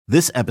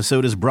This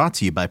episode is brought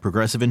to you by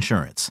Progressive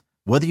Insurance.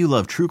 Whether you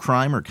love true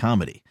crime or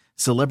comedy,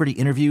 celebrity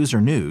interviews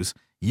or news,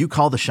 you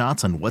call the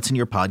shots on what's in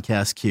your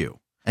podcast queue.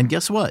 And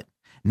guess what?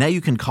 Now you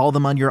can call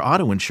them on your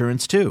auto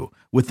insurance too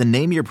with the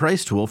Name Your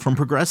Price tool from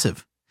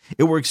Progressive.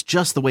 It works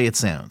just the way it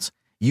sounds.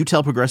 You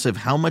tell Progressive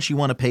how much you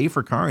want to pay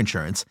for car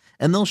insurance,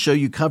 and they'll show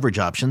you coverage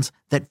options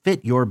that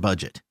fit your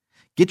budget.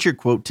 Get your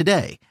quote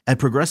today at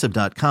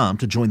Progressive.com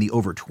to join the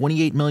over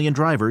 28 million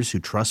drivers who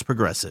trust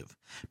Progressive.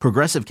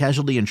 Progressive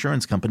Casualty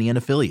Insurance Company and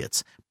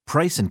Affiliates.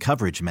 Price and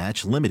coverage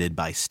match limited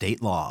by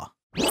state law.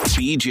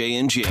 BJ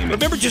and Jamie.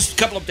 Remember just a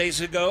couple of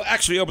days ago,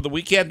 actually over the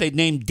weekend, they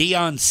named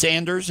Deion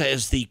Sanders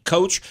as the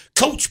coach,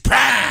 Coach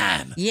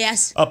Prime.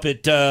 Yes. Up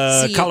at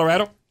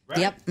Colorado. Right?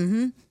 Yep.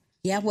 Mm-hmm.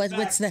 Yeah,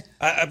 what's the...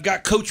 I've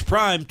got Coach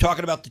Prime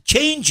talking about the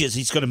changes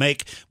he's going to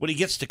make when he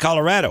gets to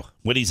Colorado,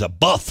 when he's a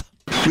buff.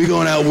 We're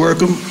going to outwork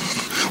them.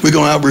 We're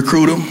going to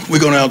out-recruit them. We're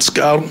going to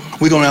out-scout them.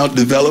 We're going to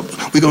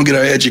out-develop. We're going to get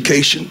our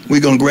education.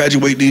 We're going to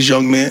graduate these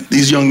young men.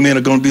 These young men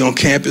are going to be on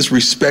campus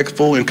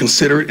respectful and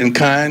considerate and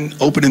kind,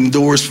 opening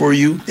doors for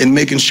you and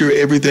making sure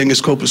everything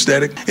is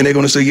copacetic. And they're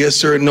going to say, yes,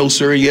 sir, no,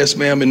 sir, yes,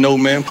 ma'am, and no,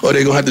 ma'am, or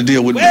they're going to have to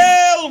deal with me.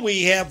 Well,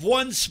 we have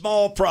one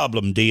small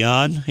problem,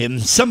 Deion,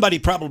 and somebody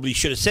probably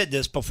should have said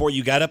this before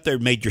you got up there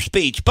and made your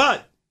speech,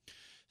 but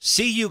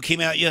CU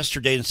came out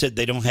yesterday and said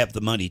they don't have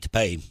the money to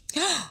pay him.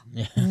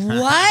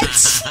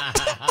 What?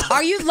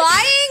 Are you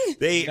lying?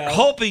 They're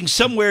hoping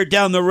somewhere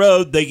down the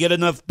road they get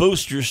enough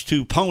boosters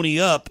to pony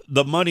up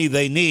the money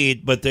they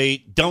need, but they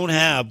don't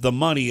have the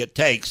money it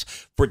takes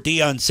for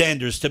Deion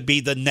Sanders to be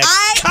the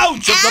next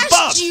coach of the Bucs.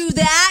 I asked you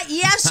that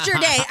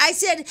yesterday. I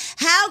said,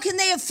 how can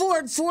they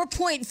afford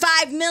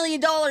 $4.5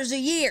 million a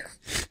year?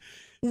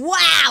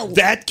 Wow.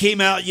 That came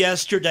out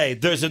yesterday.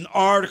 There's an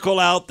article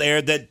out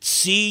there that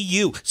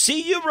CU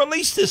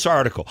released this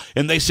article,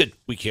 and they said,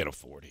 we can't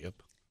afford him.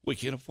 We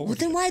can't afford him. Well,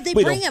 then why'd they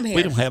bring him here?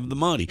 We don't have the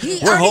money.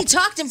 He already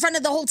talked in front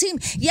of the whole team.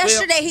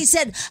 Yesterday he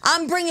said,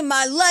 I'm bringing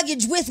my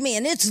luggage with me,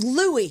 and it's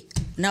Louis.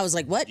 And I was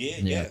like, what?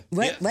 Yeah.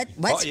 What?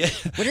 Oh, yeah.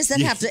 What does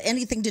that have to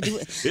anything to do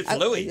with? It's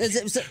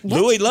Louis.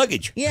 Louis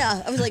luggage.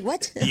 Yeah. I was like,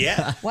 what?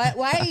 Yeah.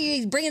 Why are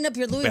you bringing up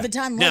your Louis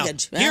Vuitton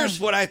luggage? Now,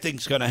 here's what I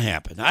think's going to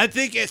happen. I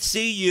think at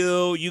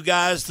CU, you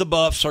guys, the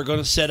Buffs, are going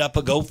to set up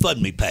a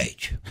GoFundMe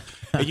page.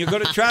 And you're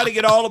going to try to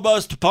get all of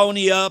us to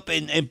pony up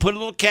and put a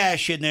little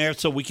cash in there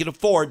so we can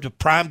afford to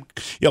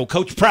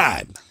Coach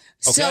Prime.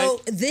 Okay?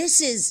 So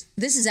this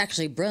is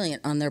actually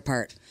brilliant on their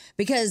part.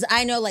 Because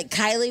I know, like,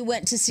 Kylie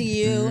went to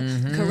see you,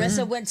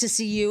 Carissa went to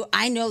see you.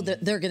 I know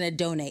that they're going to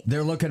donate.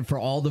 They're looking for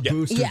all the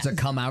boosters to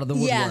come out of the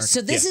woodwork. Yeah,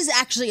 so this is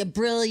actually a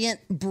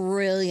brilliant,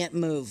 brilliant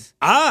move.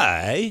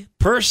 I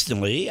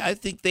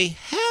think they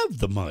have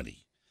the money.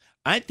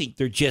 I think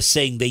they're just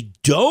saying they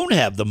don't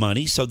have the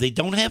money, so they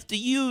don't have to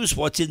use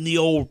what's in the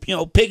old,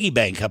 piggy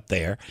bank up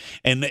there.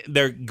 And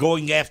they're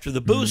going after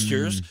the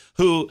boosters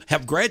who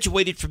have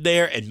graduated from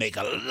there and make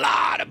a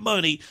lot of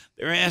money.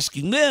 They're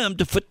asking them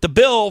to foot the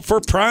bill for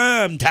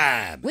prime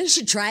time. We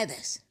should try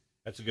this.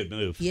 That's a good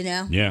move.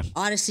 Yeah.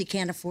 Odyssey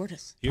can't afford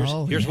us.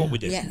 Here's what we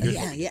did.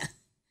 Yeah.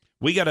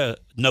 We got a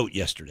note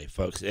yesterday,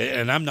 folks,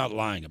 and I'm not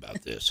lying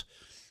about this.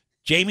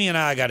 Jamie and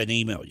I got an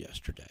email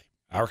yesterday.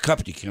 Our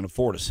company can't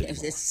afford us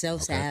anymore. It's so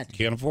sad.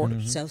 Can't afford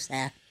us. So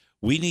sad.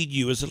 We need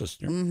you as a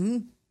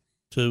listener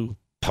to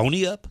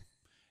pony up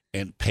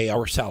and pay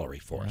our salary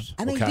for us.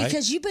 I mean,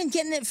 because you've been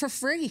getting it for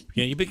free.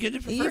 Yeah, you've been getting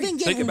it for free. You've been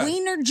getting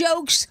wiener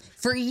jokes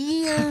for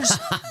years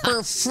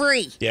for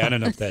free. Yeah, I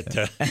don't know if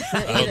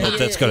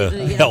that's going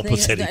to help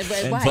us any.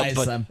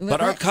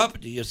 But our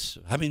company is,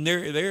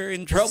 they're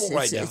in trouble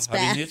right now. It's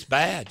bad. It's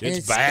bad.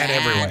 It's bad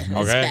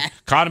everywhere. Okay? Bad.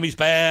 Economy's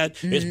bad.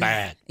 It's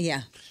bad.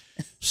 Yeah.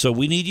 So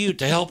we need you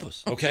to help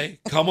us, okay?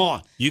 Come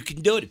on. You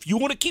can do it. If you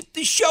want to keep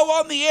this show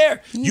on the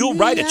air, you'll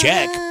write a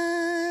check.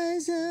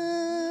 Eyes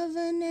of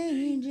an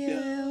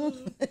angel.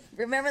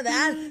 Remember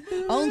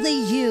that? Only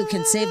you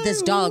can save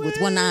this dog with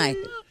one eye.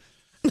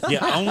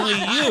 Yeah, only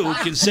you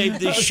can save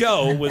this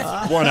show with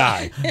one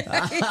eye.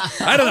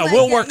 I don't know.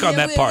 We'll work on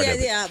that part of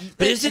it. Yeah.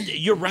 But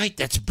you're right.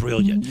 That's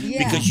brilliant.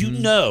 Because you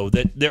know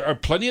that there are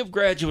plenty of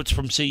graduates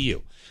from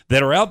CU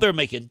that are out there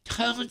making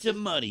tons of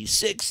money,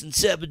 6 and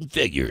 7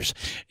 figures.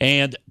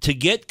 And to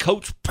get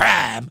Coach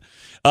Prime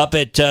up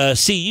at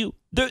CU,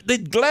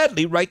 they'd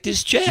gladly write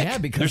this check. Yeah,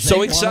 because they're so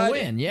they excited.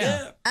 Win,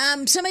 yeah.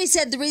 Somebody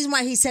said the reason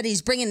why he said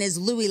he's bringing his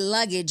Louis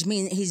luggage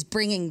means he's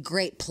bringing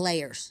great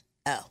players.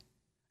 Oh,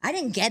 I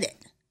didn't get it.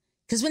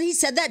 Because when he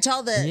said that to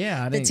all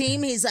the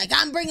team, he's like,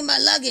 I'm bringing my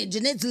luggage,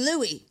 and it's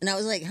Louis. And I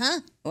was like, huh?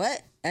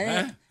 What?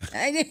 I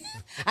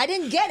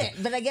didn't get it,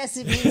 but I guess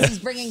it means he's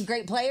bringing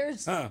great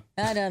players. I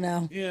don't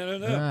know. Yeah, I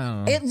don't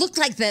know. It looked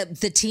like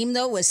the team,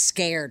 though, was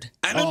scared.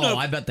 I don't know.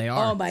 I bet they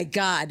are. Oh, my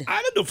God.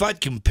 I don't know if I'd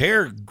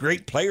compare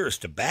great players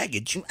to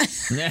baggage.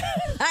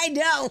 I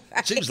know.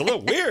 Right? Seems a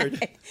little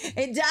weird.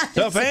 It does.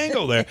 Tough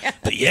angle there.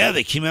 But, yeah,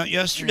 they came out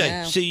yesterday.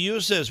 Yeah.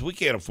 CU says, we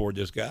can't afford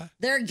this guy.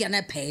 They're going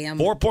to pay him.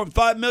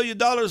 $4.5 million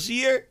a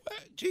year?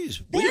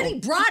 Jeez. They already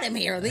brought him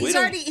here. He's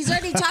already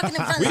talking in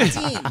front of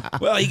the team.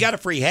 Well, he got a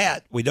free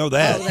hat. We know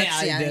that.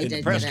 in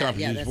the press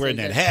conference, he's wearing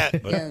that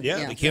hat. But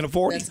they can't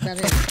afford it.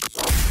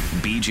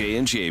 BJ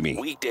and Jamie,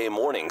 weekday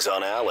mornings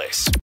on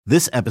Alice.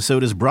 This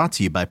episode is brought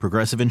to you by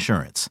Progressive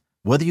Insurance.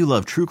 Whether you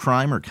love true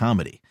crime or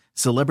comedy,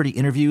 celebrity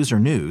interviews or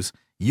news,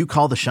 you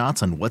call the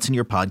shots on what's in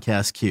your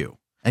podcast queue.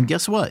 And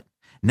guess what?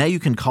 Now you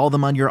can call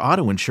them on your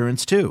auto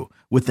insurance too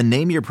with the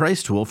Name Your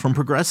Price tool from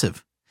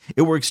Progressive.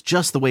 It works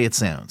just the way it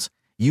sounds.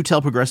 You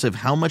tell Progressive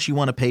how much you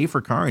want to pay for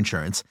car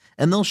insurance,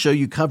 and they'll show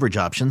you coverage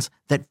options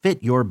that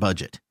fit your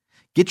budget.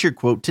 Get your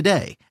quote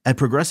today at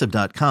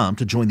Progressive.com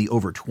to join the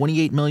over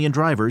 28 million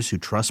drivers who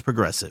trust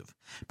Progressive.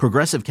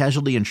 Progressive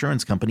Casualty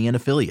Insurance Company and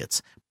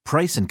Affiliates.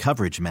 Price and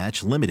coverage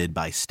match limited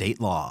by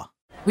state law.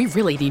 We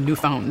really need new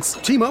phones.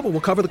 T-Mobile will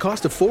cover the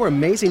cost of 4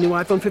 amazing new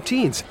iPhone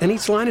 15s, and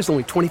each line is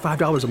only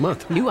 $25 a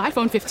month. New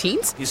iPhone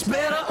 15s? It's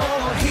better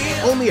over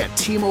here. Only at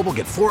T-Mobile,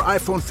 get 4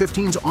 iPhone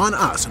 15s on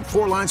us and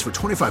 4 lines for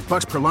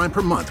 $25 per line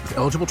per month with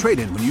eligible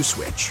trade-in when you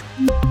switch.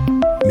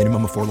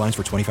 Minimum of 4 lines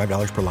for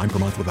 $25 per line per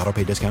month with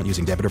autopay discount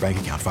using debit or bank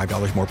account.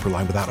 $5 more per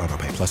line without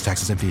autopay, plus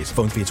taxes and fees.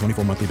 Phone fee at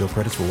 24 monthly bill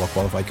credits for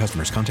well-qualified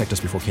customers. Contact us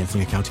before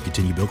canceling account to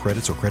continue bill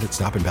credits or credit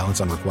stop and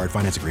balance on required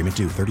finance agreement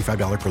due.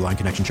 $35 per line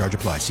connection charge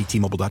applies. See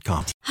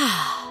T-Mobile.com.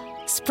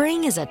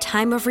 Spring is a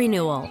time of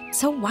renewal,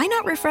 so why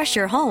not refresh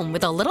your home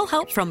with a little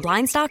help from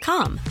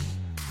Blinds.com?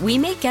 We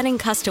make getting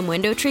custom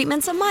window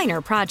treatments a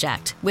minor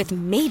project with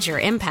major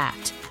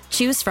impact.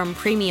 Choose from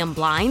premium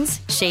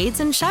blinds, shades,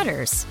 and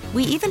shutters.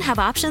 We even have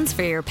options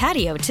for your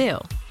patio, too.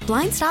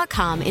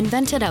 Blinds.com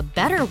invented a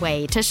better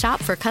way to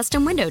shop for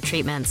custom window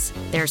treatments.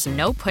 There's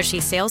no pushy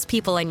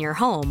salespeople in your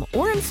home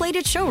or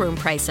inflated showroom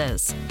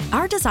prices.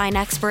 Our design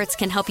experts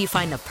can help you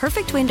find the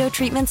perfect window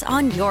treatments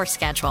on your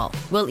schedule.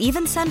 We'll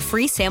even send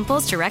free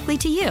samples directly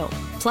to you.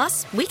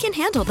 Plus, we can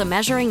handle the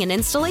measuring and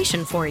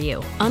installation for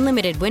you.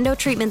 Unlimited window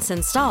treatments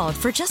installed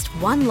for just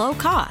one low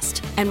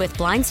cost. And with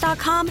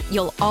Blinds.com,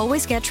 you'll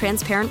always get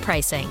transparent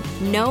pricing.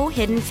 No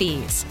hidden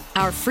fees.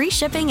 Our free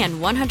shipping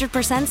and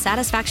 100%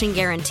 satisfaction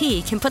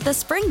guarantee can put the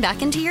spring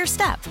back into your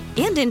step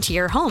and into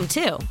your home,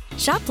 too.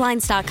 Shop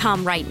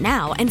Blinds.com right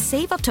now and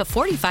save up to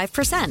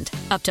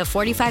 45%. Up to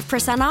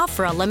 45% off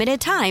for a limited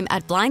time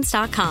at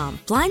Blinds.com.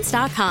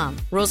 Blinds.com.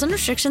 Rules and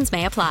restrictions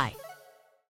may apply.